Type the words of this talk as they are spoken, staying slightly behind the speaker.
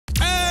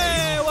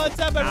What's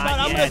up, everybody?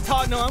 I'm going to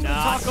talk. No, I'm going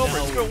to talk over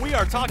it. Screw it. We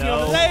are talking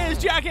on today is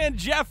Jack and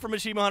Jeff from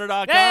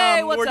AchievementHunter.com.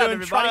 Hey, what's We're up, doing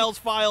everybody? Trials,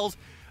 Files,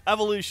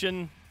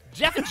 Evolution.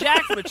 Jeff and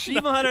Jack from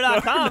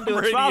AchievementHunter.com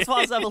doing Trials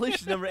Files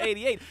Evolution number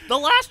 88. The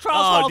last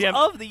Trials Files damn.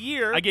 of the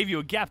year. I gave you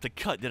a gap to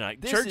cut, didn't I?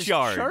 This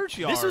Churchyard. is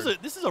Churchyard.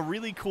 This is a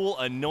really cool,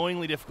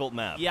 annoyingly difficult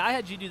map. Yeah, I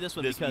had you do this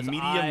one because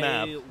medium I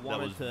map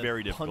wanted was to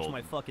very punch difficult.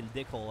 my fucking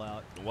dick hole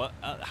out. What?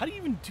 How do you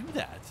even do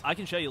that? I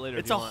can show you later.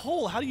 It's if a you want.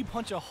 hole. How do you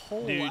punch a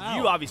hole Dude, out?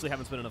 you obviously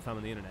haven't spent enough time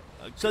on the internet.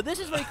 So this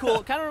is really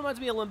cool. Kind of reminds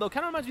me of Limbo.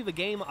 Kind of reminds me of a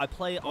game I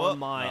play on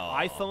my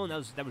iPhone. That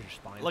was your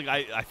spine. Look,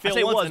 I I failed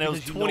say once, and it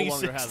because was you no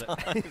longer 26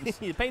 have it.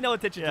 times. You pay no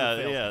attention to the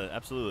fails. Yeah,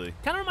 absolutely.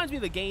 Kind of reminds me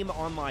of a game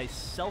on my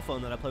cell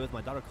phone that I play with my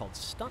daughter called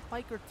Stunt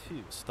Biker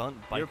 2. Stunt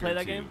Biker 2. You ever play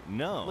that game?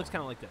 No. It looks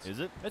kind of like this. Is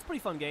it? It's a pretty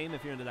fun game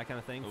if you're into that kind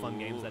of thing. Fun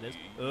games, that is.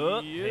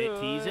 Yeah.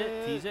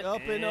 Tease it.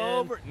 Up and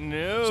over.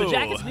 No. So,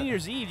 Jack, it's New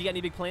Year's Eve. You got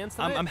any big plans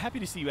tonight? I'm happy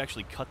to see you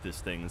actually cut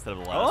this thing instead of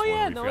the last Oh, one. yeah.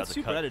 where we No, forgot it's to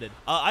super cut. edited.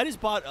 I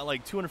just bought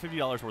like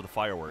 $250 worth of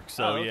fireworks.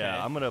 So, okay.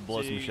 yeah, I'm going to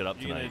blow some shit up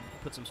you're tonight.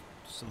 Gonna put some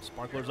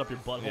sparklers up your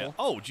butthole? Yeah.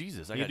 Oh,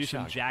 Jesus. I You got do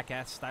some shocked.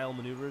 Jackass-style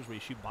maneuvers where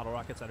you shoot bottle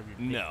rockets out of your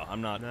dick? No,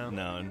 I'm not.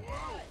 No.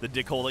 The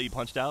dick hole that you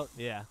punched out?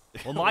 Yeah.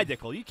 Well, my dick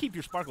hole. You keep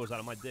your sparklers out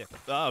of my dick.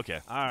 Oh, okay.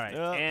 All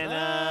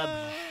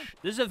right.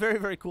 This is a very,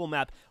 very cool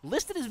map.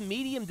 Listed as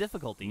medium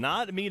difficulty.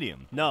 Not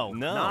medium. No,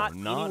 not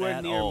anywhere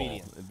at near all.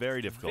 medium.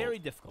 Very difficult. Very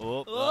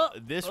difficult.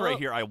 This right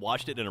here, I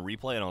watched it in a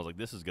replay, and I was like,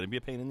 this is going to be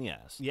a pain in the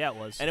ass. Yeah, it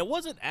was. And it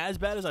wasn't as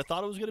bad as I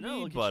thought it was going to be,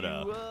 look but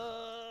at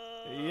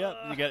you,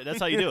 yep, that's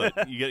how you do it.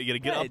 You got to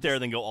get up there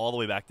and then go all the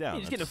way back down.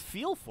 You just get a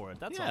feel for it.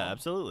 That's all. Yeah,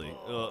 absolutely.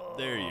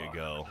 There you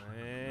go.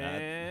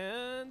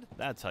 And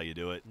that's how you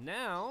do it.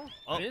 now,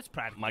 I mean, it's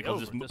practically Michael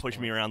over just at this pushed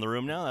me point. around the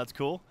room now. That's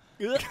cool.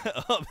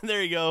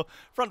 There you go.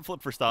 Front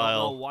flip for style. I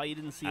don't know why you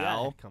didn't see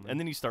that coming. And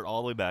then you start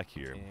all the way back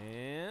here.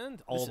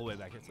 And all the way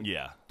back. It's like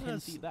Yeah. 10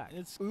 feet back.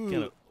 It's kind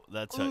of,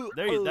 that's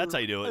how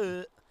you do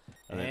it.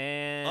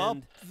 And up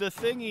the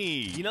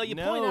thingy. You know, you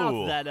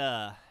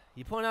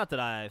point out that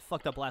I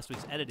fucked up last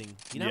week's editing.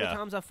 You know how many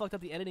times I fucked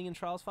up the editing in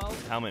Trials Files?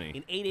 How many?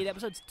 In 88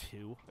 episodes,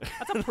 2.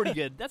 That's a pretty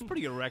good. That's a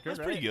pretty good record. That's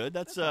right? pretty good.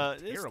 That's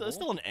it's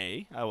still an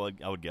A. I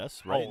would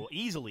guess, right? Oh,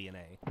 easily an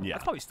A. Yeah.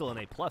 That's probably still an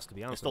A plus, to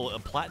be honest. It's still a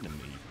platinum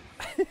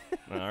A.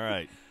 All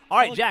right. All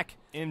right, Jack.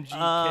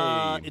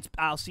 MGK.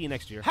 I'll see you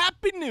next year.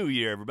 Happy New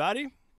Year, everybody.